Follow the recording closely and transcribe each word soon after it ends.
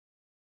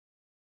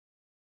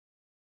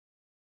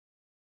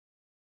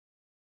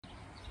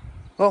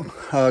Well,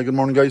 good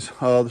morning, guys.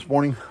 This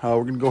morning,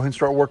 we're going to go ahead and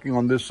start working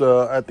on this.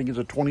 I think it's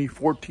a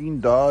 2014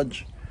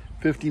 Dodge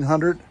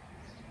 1500.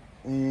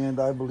 And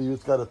I believe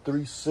it's got a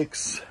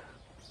 3.6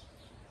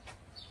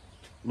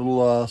 little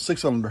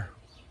 6-cylinder.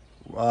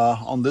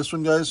 On this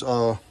one, guys,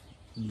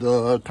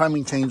 the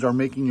timing chains are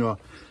making a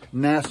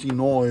nasty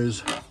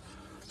noise.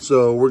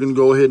 So we're going to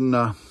go ahead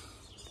and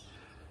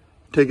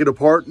take it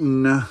apart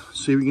and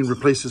see if we can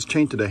replace this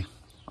chain today.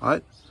 All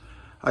right.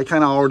 I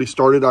kind of already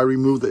started. I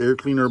removed the air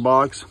cleaner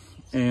box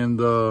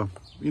and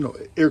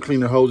air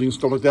cleaner hosing,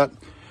 stuff like that.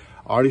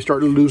 I already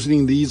started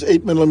loosening these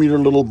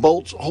 8mm little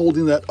bolts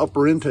holding that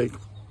upper intake.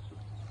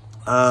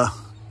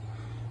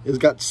 It's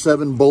got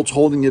 7 bolts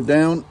holding it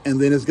down, and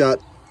then it's got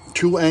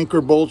 2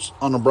 anchor bolts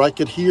on a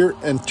bracket here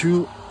and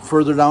 2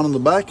 further down in the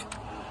back.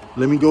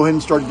 Let me go ahead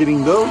and start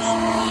getting those,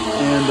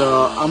 and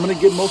I'm going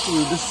to get most of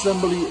the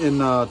disassembly in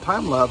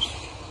time lapse,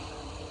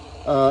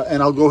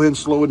 and I'll go ahead and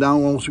slow it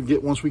down once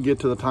we get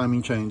to the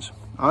timing chains.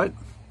 All right,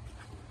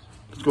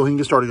 let's go ahead and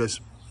get started,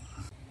 guys.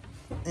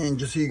 And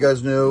just so you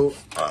guys know,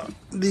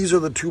 these are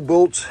the 2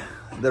 bolts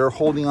that are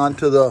holding on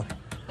to the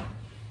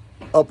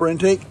upper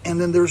intake,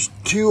 and then there's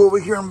 2 over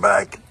here in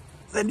back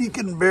that you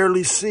can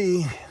barely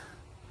see,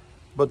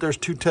 but there's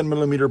 2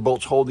 10mm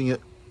bolts holding it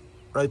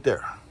right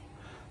there.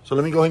 So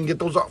let me go ahead and get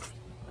those off.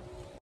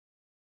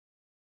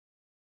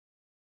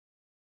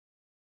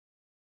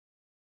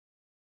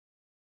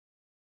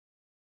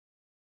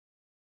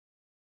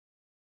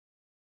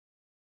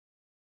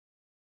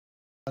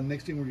 The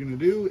next thing we're going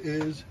to do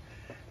is,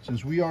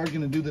 since we are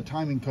going to do the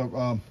timing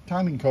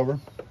cover,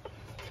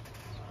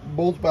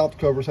 both valve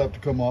covers have to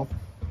come off.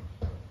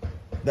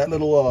 That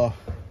little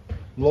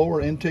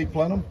lower intake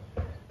plenum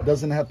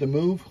doesn't have to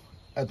move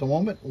at the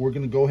moment. We're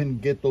going to go ahead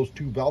and get those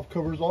 2 valve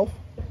covers off.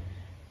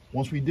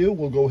 Once we do,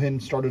 we'll go ahead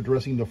and start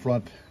addressing the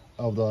front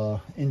of the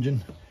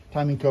engine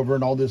timing cover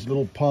and all this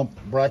little pump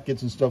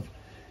brackets and stuff,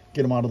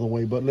 get them out of the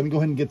way. But let me go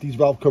ahead and get these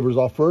valve covers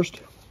off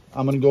first.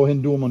 I'm going to go ahead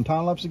and do them on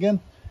time lapse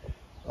again.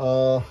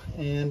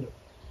 And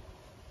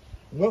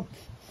well,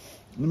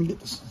 let me get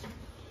this.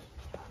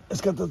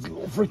 It's got this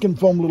little freaking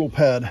foam little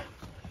pad.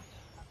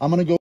 I'm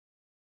going to go.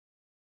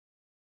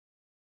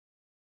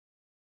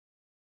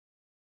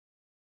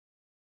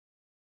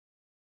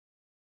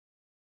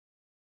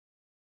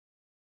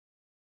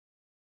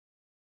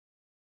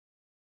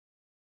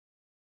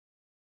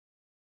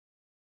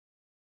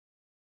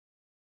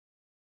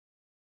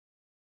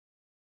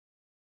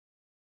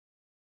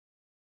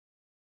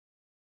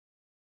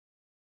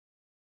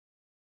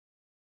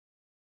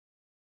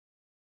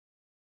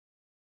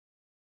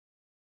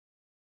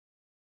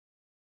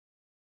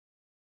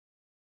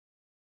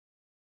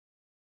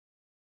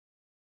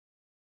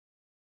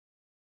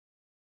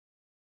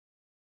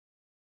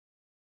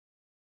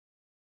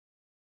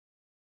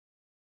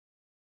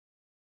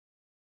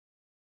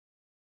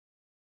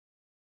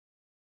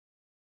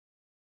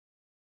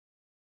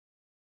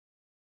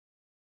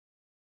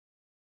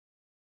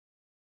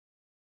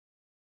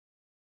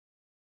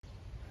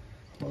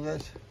 Well,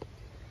 guys,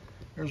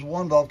 there's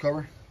 1 valve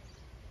cover.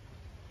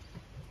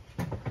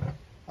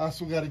 I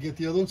still got to get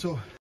the other one, so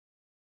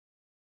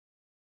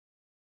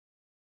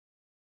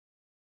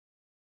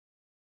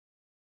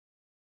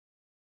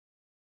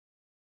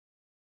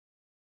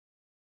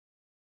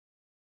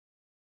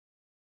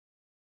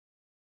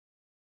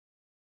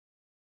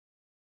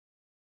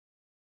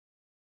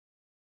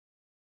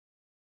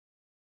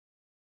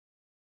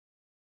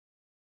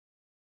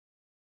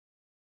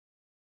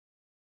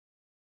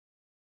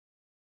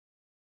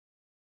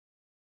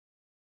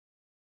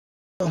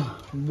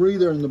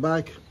breather in the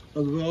back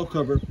of the valve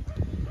cover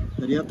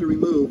that you have to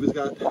remove. It's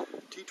got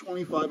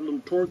T25 little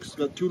Torx. It's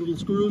got 2 little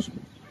screws.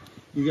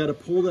 You got to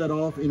pull that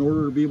off in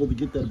order to be able to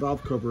get that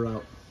valve cover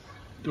out.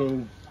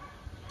 So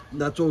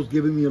that's always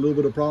giving me a little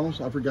bit of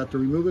problems. I forgot to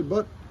remove it,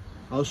 but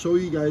I'll show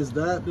you guys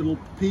that little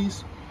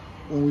piece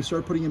when we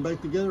start putting it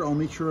back together. I'll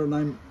make sure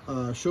and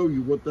I show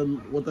you what that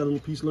little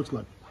piece looks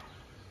like.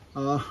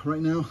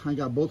 Right now I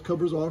got both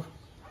covers off.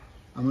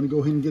 I'm going to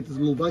go ahead and get this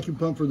little vacuum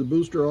pump for the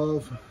booster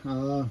off,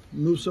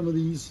 move some of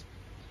these,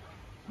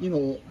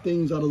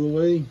 things out of the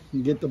way,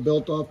 and get the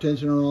belt off,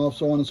 tensioner off,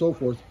 so on and so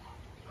forth.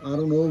 I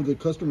don't know if the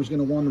customer's going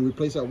to want to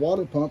replace that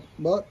water pump,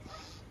 but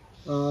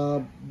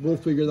we'll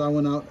figure that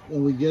one out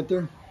when we get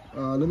there.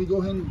 Let me go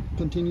ahead and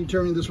continue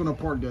tearing this one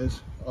apart, guys.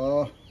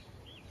 Let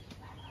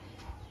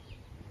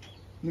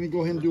me go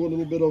ahead and do a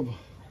little bit of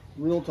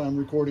real-time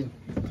recording.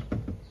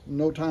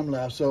 No time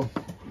lapse, so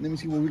let me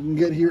see what we can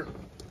get here.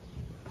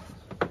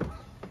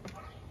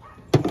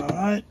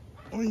 Alright,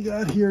 what we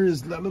got here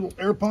is that little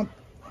air pump,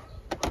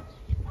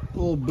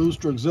 little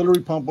booster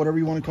auxiliary pump, whatever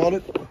you want to call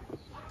it.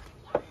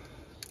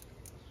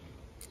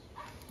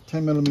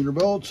 10mm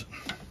bolts.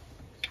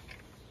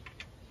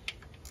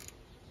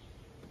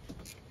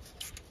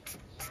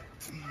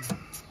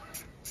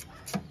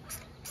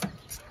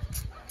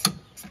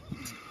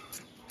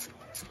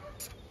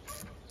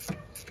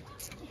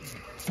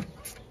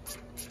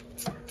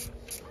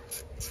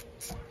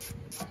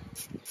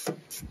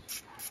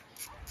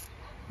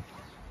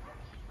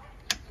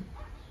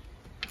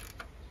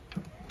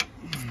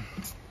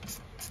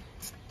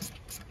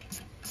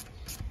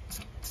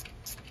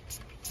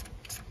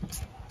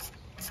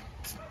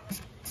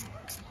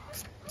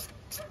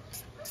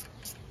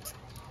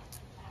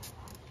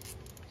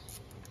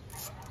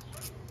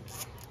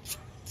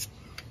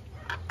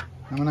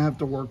 I'm gonna have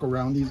to work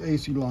around these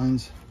AC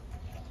lines.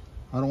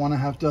 I don't want to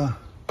have to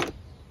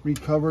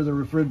recover the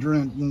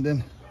refrigerant, and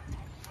then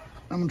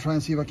I'm gonna try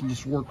and see if I can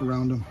just work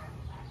around them.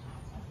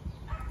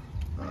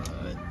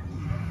 Alright.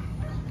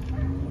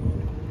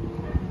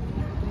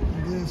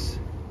 This,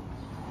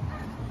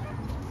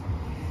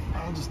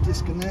 I'll just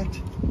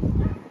disconnect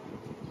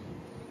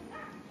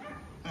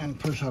and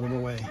push out of the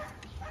way.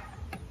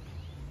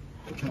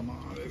 Come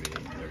on, baby.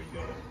 There you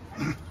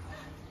go.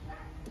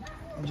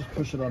 I'll just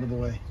push it out of the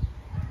way.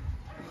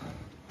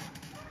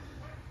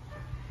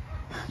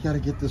 Got to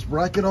get this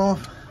bracket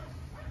off.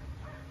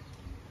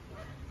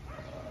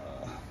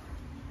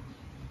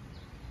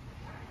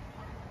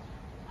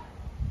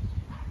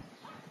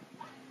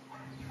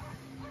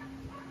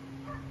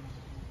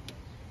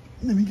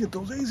 Let me get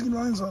those AC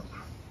lines up.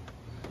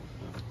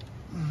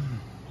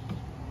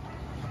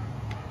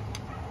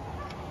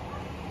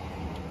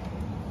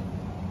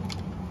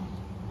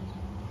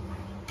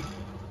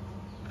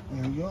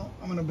 There we go.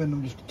 I'm going to bend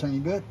them just a tiny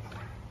bit.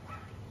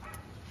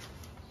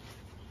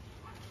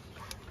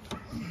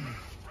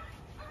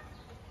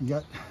 You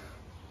got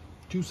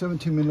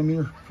 217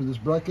 millimeter for this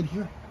bracket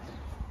here.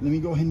 Let me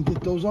go ahead and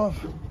get those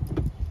off.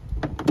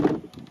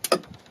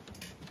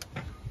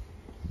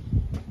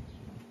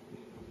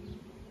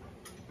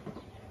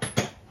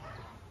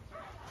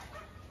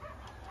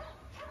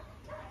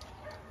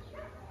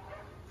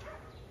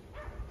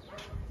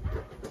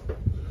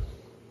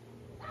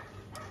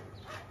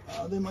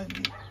 They might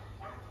be,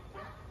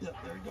 yeah,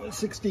 there we go,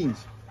 16s,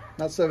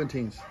 not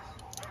 17s.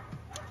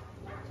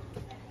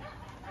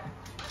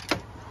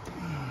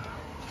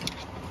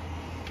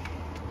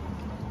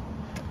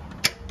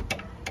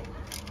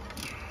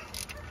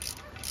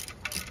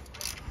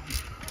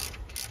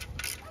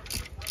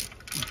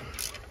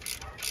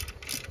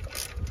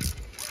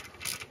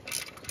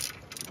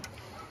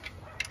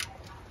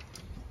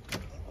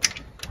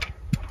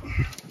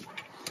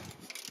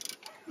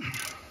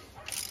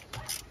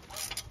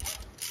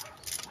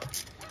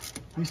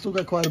 We still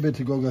got quite a bit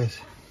to go, guys.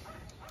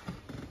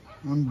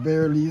 I'm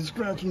barely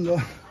scratching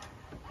the.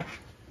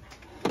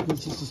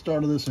 This is the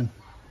start of this one.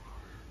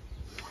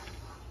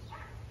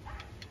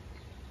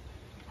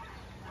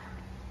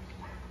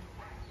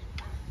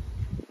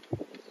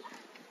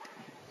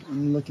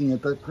 I'm looking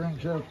at that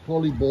crankshaft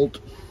pulley bolt.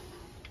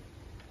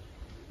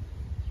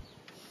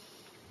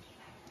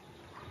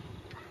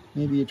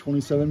 Maybe a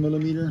 27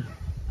 millimeter.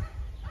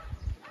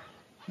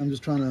 I'm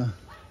just trying to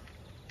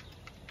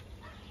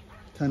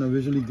kind of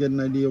visually get an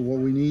idea of what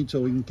we need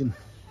so we can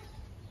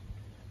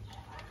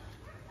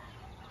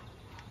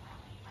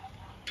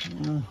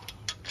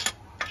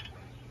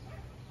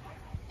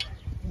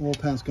oil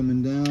pan's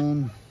coming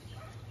down.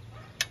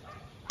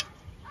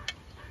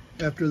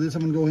 After this,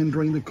 I'm gonna go ahead and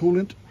drain the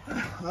coolant.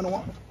 I don't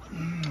want.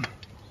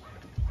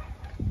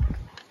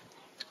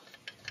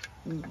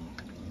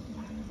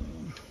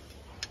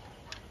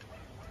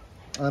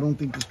 I don't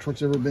think this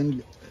truck's ever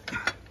been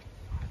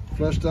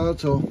flushed out,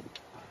 so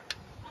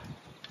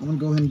I'm gonna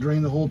go ahead and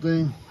drain the whole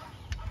thing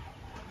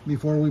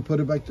before we put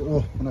it back to,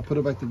 well, when I put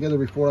it back together,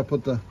 before I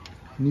put the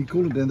new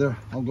coolant in there,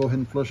 I'll go ahead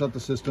and flush out the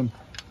system,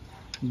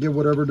 get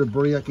whatever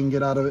debris I can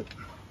get out of it.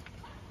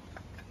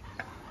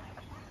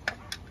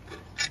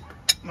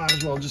 Might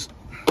as well just,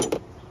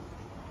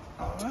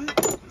 all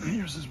right,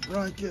 here's this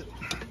bracket.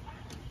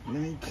 Let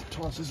me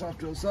toss this off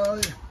to the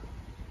side.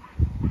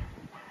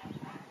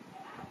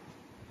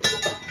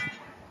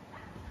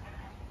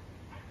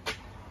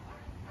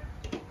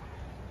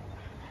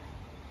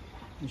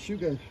 Shoot,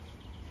 guys.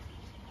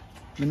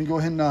 Let me go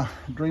ahead and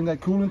drain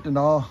that coolant, and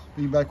I'll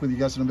be back with you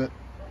guys in a bit.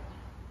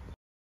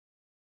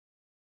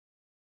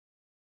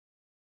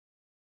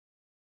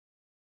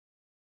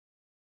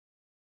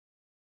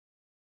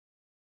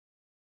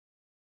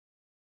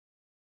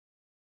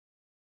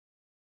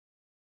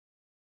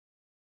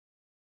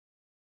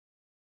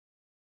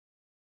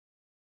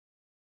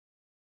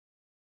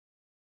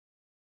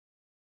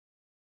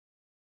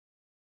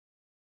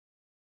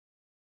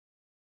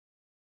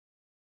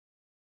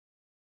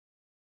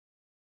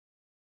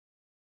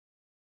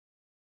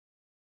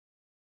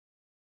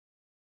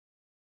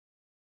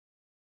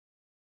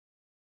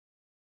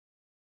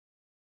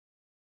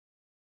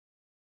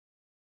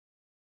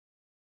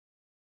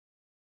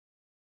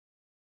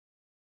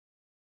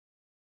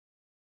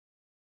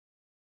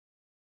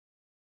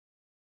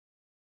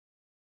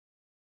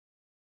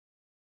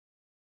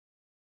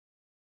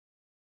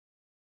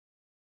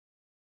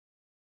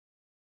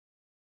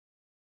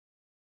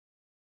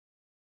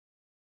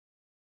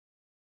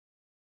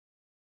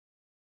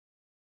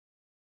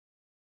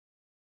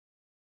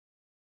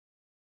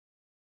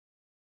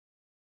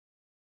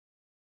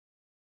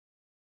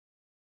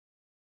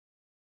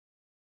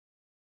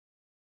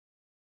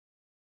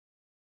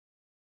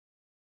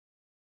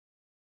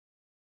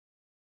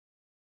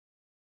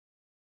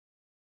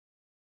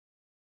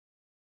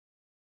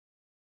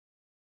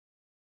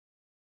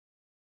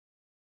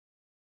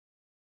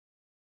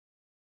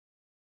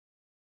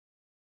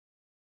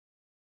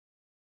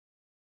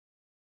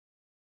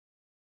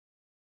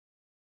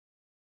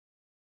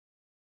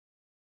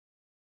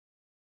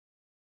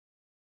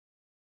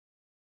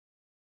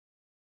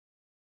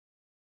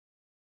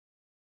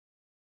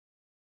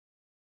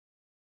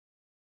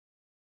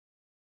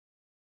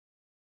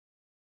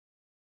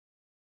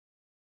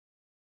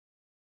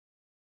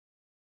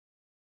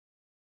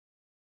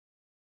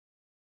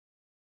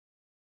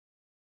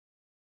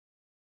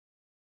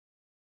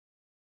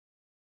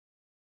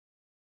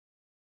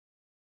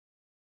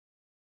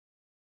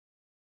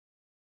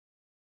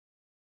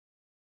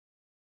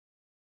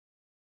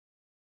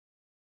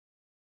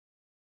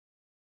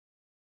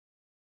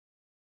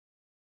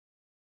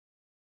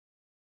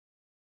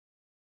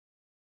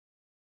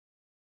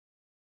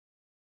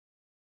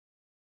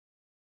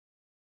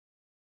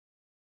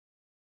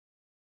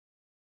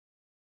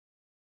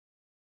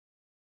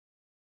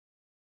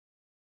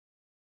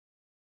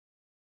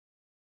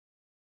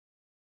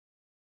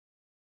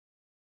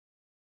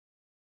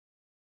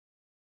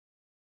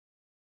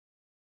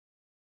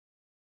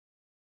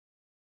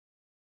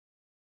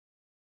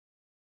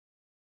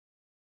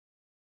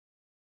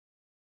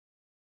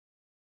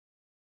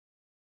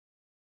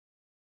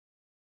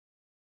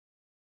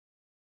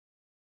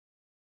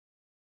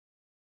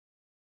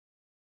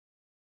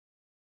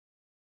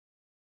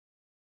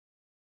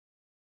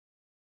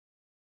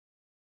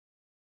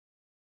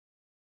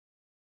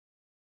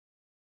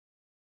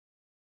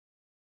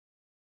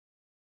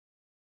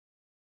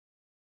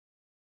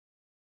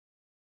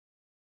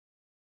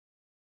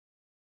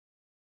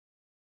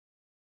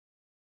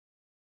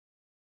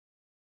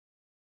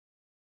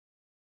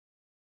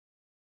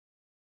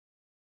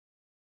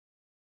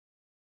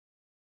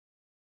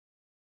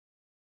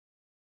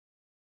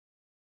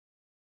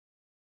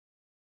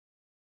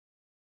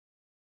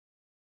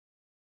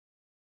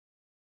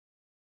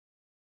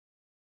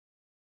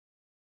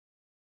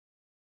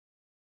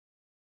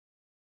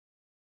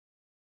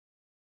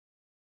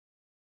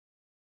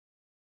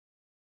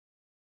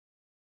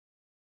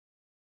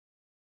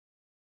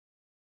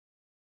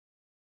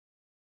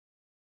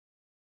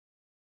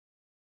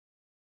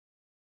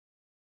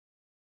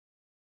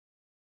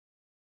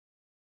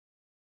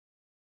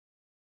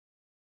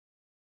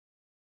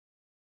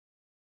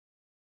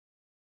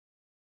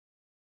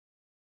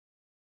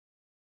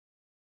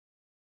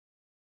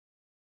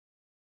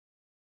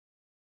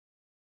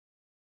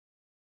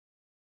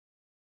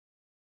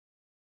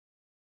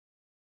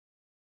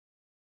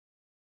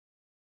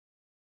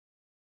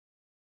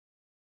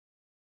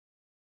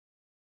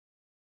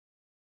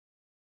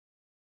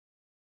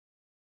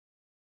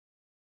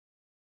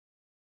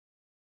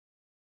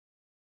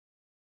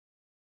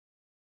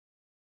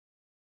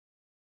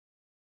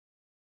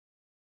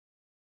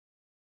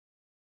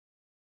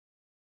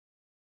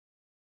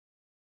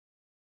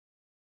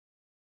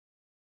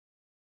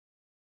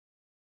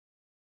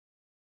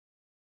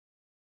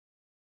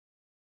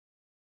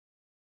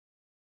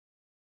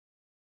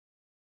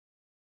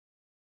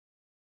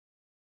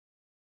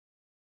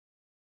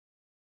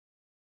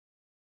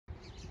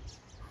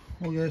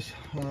 Well guys,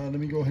 let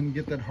me go ahead and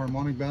get that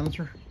harmonic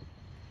balancer.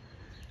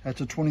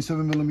 That's a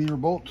 27mm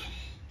bolt.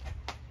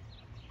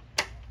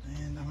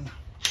 And I'm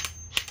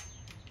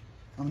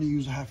gonna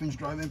use a 1/2"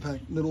 drive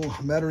impact, little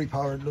battery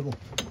powered little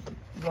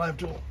drive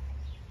tool.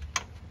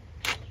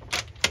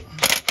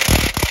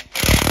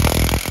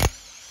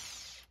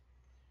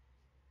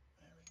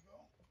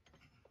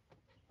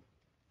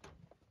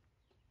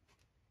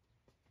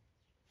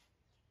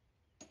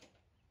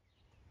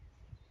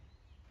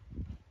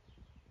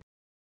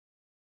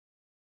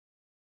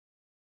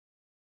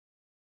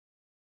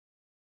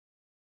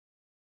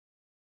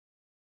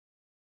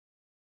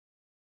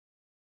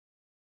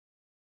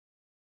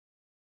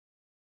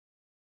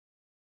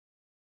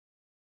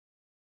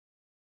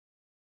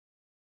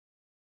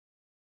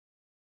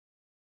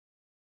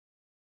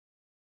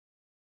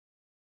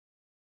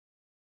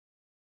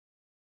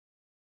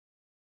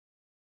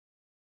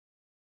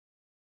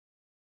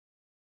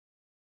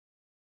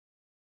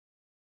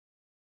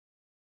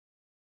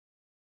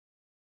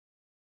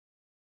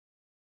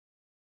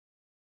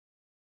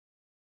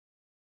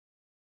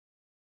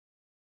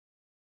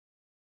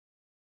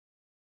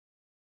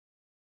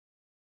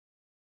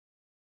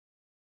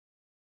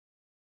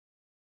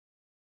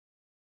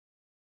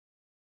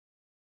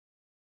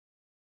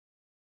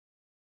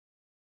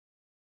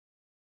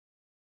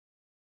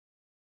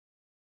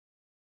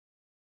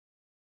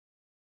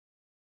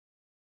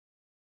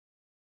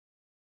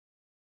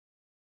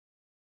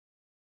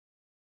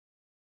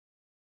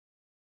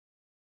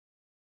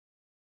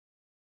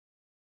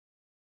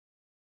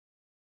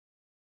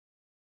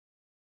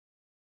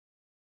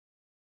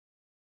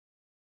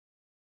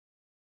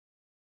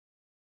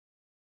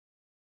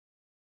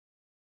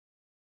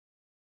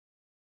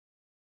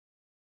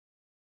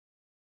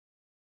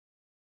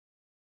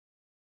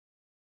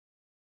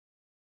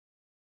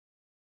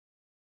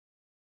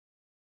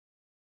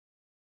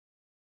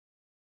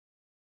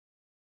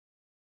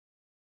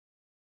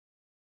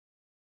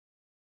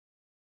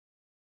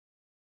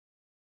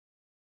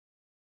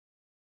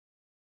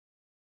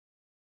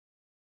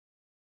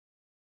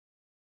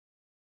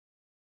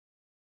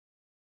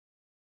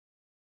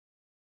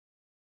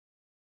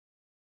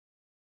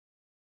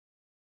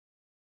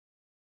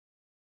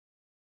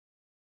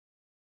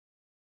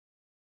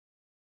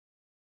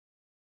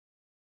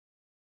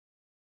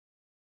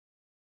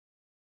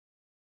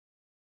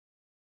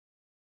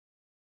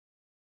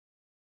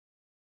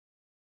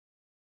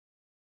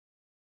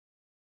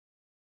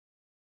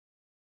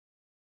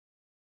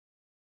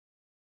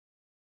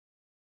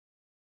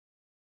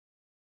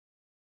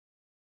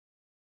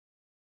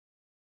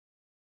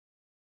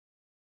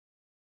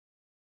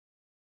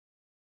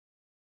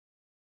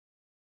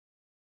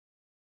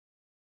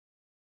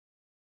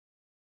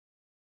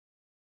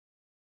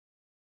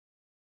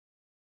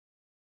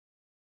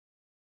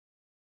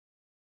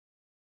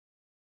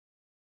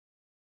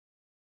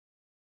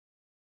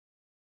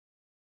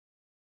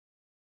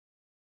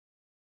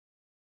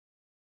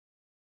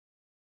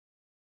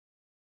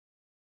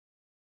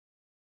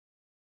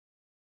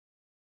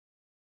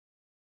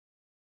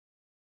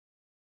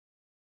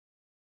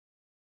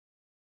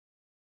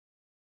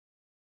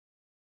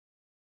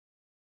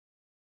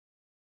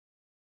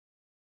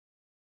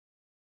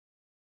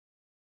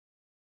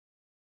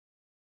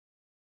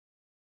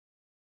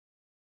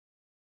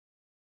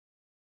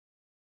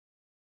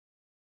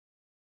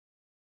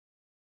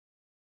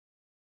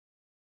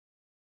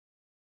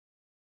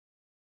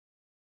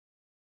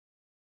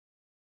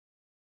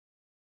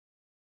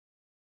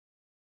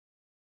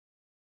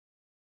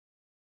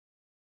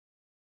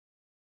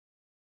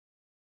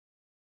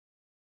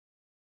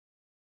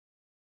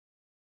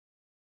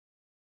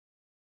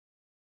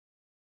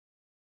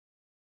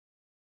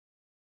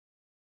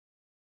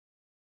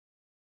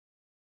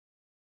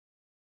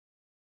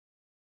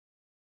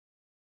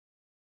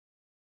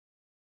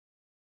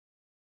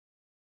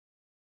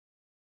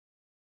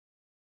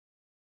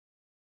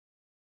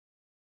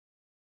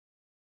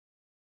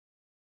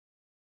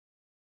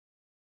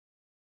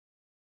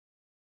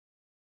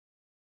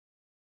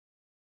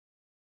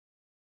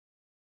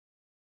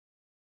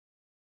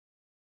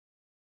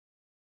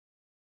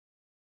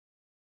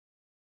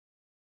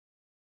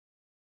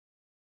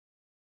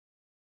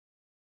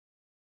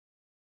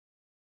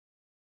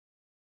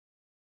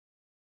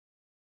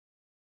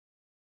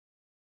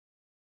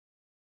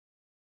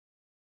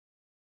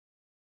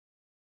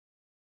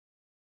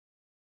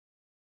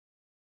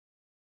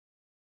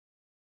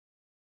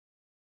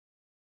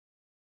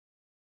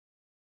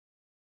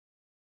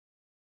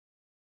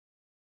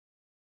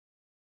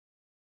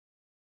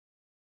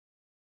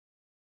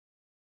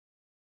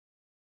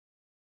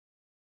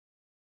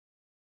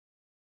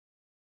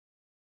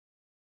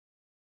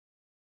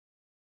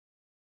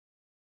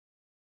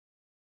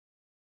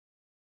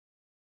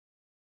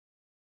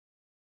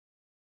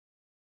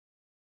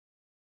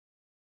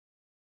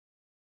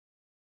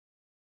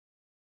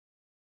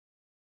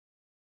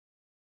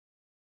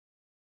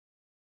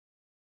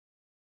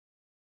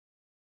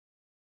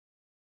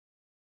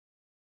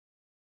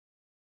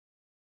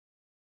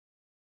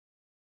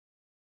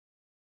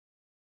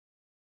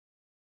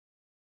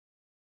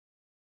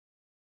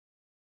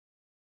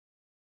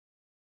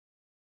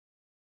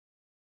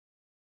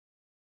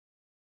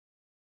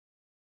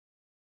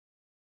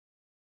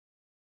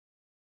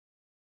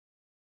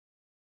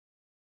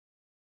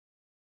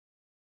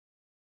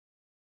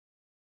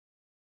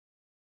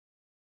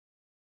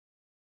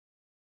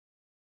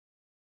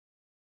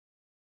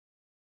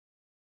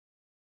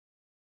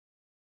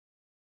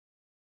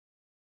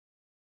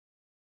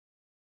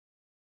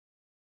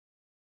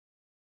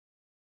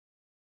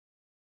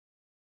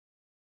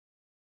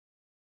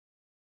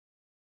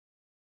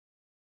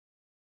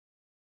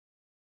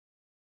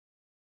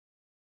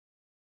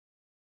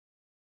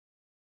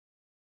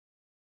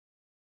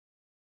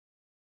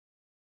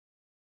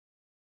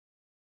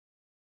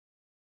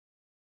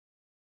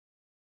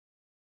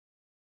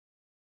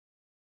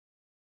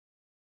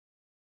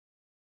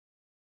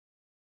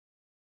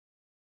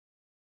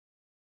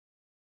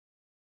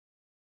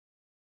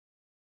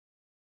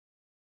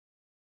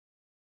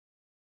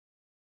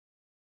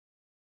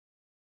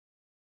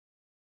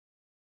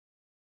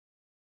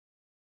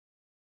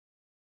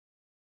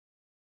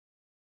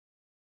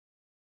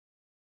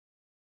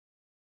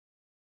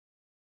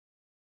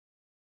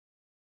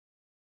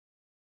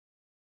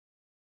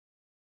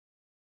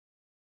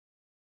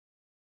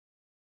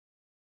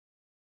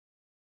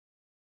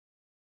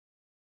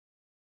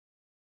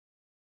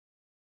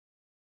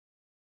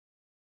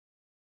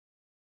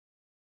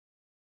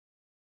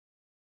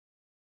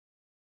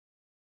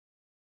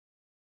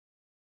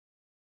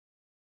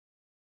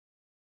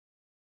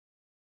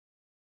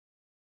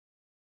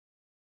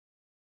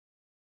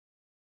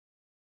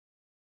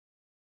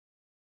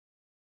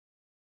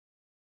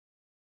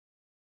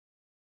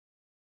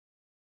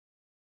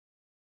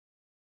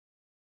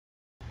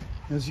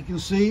 As you can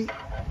see,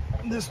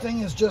 this thing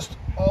is just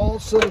all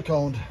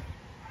siliconed.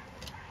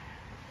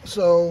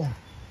 So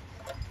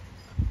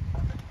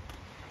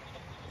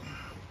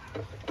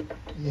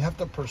you have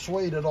to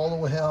persuade it all the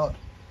way out,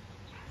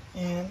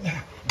 and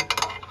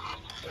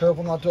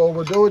careful not to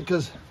overdo it,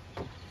 because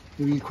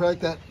if you crack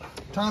that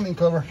timing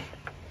cover,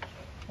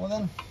 well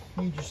then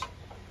you just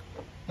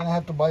gonna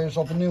have to buy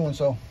yourself a new one.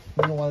 So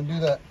we don't want to do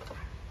that.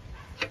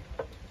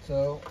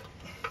 So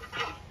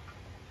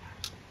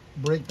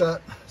break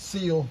that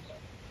seal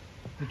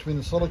between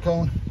the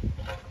silicone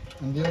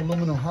and the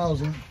aluminum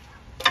housing.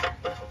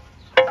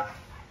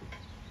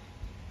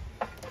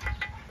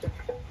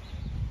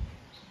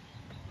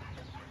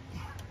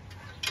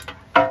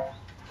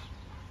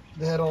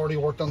 They had already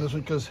worked on this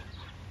one because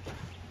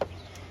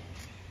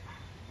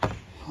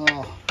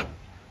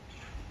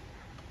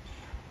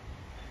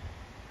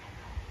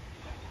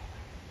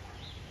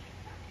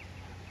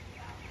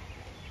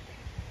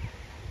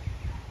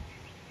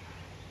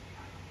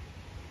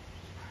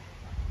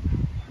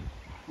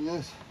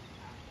yes,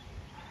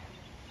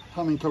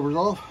 timing covers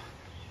off.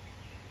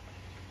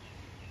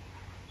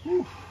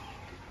 Whew.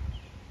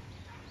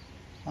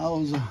 That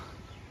was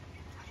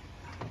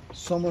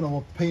somewhat of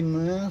a pain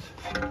in the ass,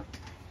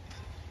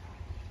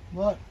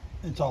 but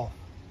it's off.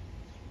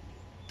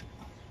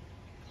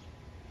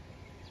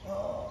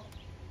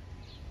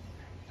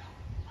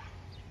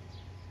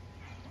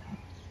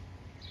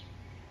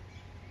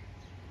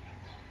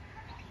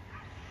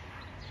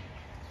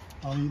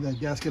 I'll leave that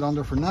gasket on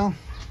there for now.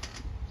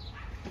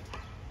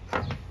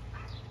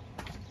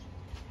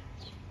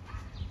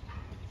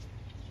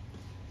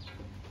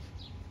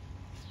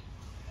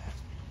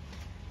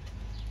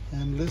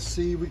 And let's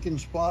see if we can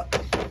spot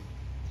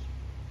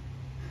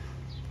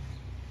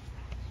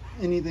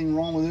anything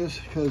wrong with this,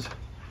 because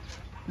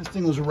this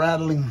thing was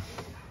rattling.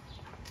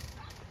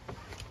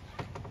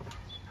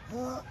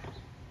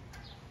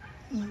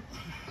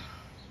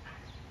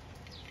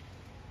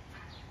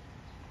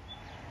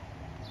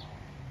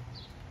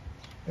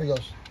 There he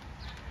goes.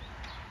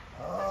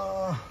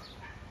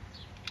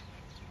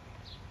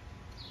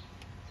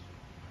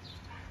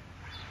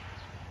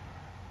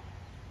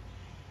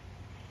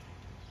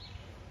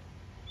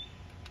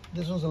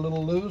 This one's a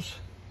little loose.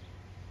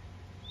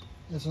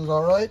 This one's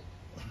all right.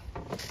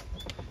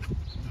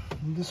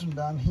 And this one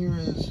down here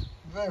is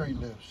very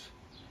loose,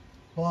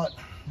 but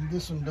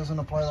this one doesn't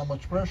apply that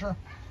much pressure.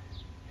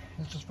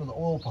 It's just for the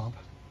oil pump.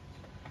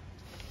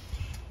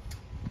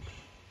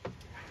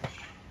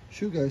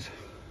 Shoot, guys,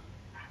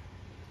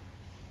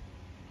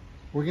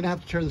 we're gonna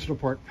have to tear this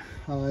apart.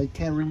 I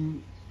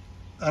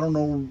don't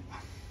know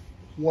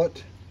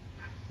what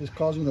is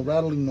causing the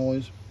rattling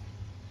noise.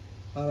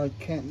 I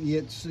can't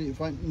yet see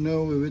if I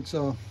know if it's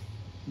a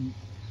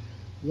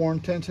worn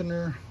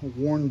tensioner, a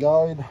worn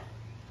guide,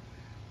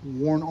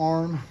 worn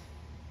arm.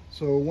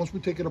 So once we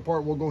take it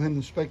apart, we'll go ahead and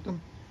inspect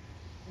them,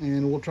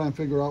 and we'll try and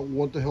figure out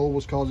what the hell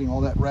was causing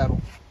all that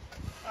rattle.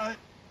 All right.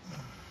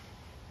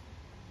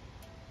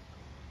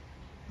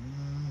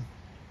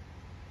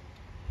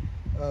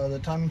 The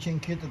timing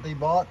chain kit that they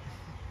bought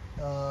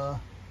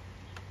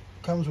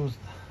comes with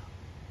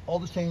all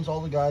the chains, all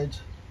the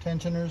guides,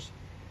 tensioners.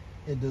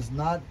 It does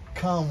not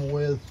come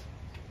with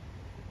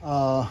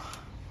the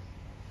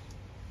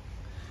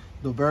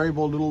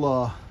variable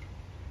little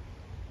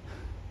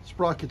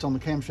sprockets on the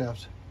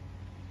camshafts.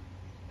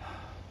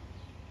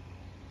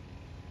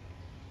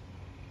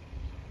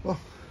 Well,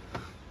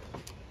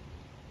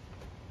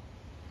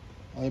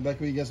 I'll get back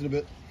with you guys in a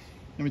bit.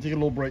 Let me take a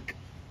little break.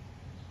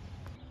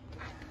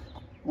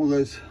 Well,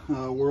 guys,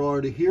 we're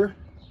already here.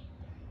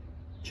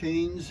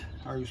 Chains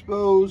are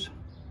exposed.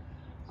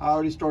 I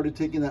already started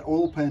taking that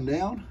oil pan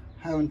down.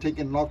 Haven't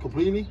taken it off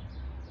completely.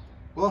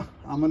 Well,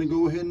 I'm gonna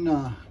go ahead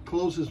and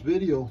close this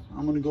video.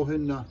 I'm gonna go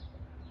ahead and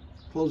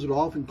close it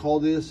off and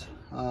call this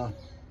you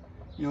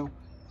know,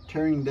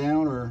 tearing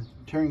down or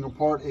tearing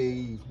apart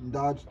a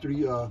Dodge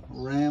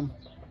Ram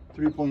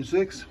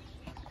 3.6.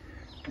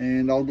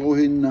 and I'll go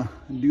ahead and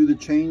do the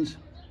chains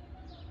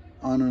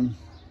on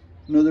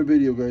another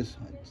video, guys.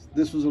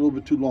 This was a little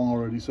bit too long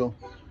already, so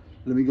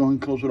let me go ahead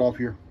and close it off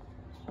here.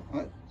 All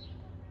right,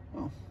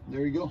 well,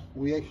 there you go.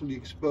 We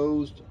actually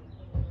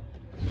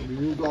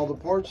removed all the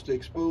parts to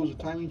expose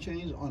the timing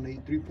chains on a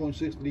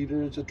 3.6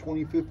 liter. It's a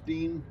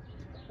 2015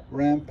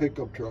 Ram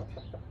pickup truck,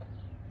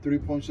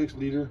 3.6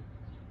 liter,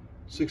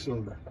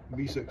 6-cylinder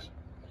V6.